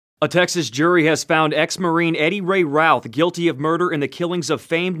A Texas jury has found ex-Marine Ray Routh guilty of murder in the killings of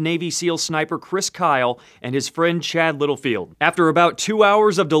famed Navy SEAL sniper Chris Kyle and his friend Chad Littlefield. After about 2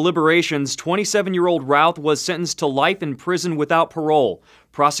 hours of deliberations, 27-year-old Routh was sentenced to life in prison without parole.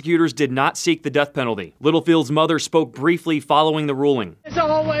 Prosecutors did not seek the death penalty. Littlefield's mother spoke briefly following the ruling. As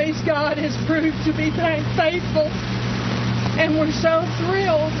always, God has proved to be faithful, and we're so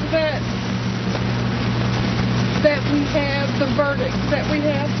thrilled that we have the verdict that we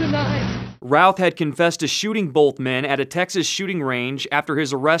have tonight. Routh had confessed to shooting both men at a Texas shooting range after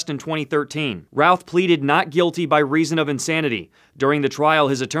his arrest in 2013. Routh pleaded not guilty by reason of insanity. During the trial,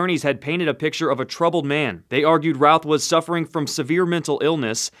 his attorneys had painted a picture of a troubled man. They argued Routh was suffering from severe mental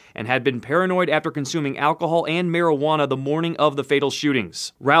illness and had been paranoid after consuming alcohol and marijuana the morning of the fatal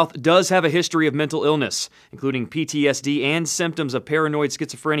shootings. Routh does have a history of mental illness, including PTSD and symptoms of paranoid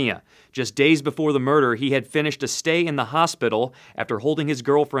schizophrenia. Just days before the murder, he had finished a stay in the hospital after holding his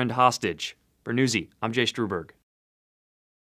girlfriend hostage. For Newsy, I'm Jay Struberg.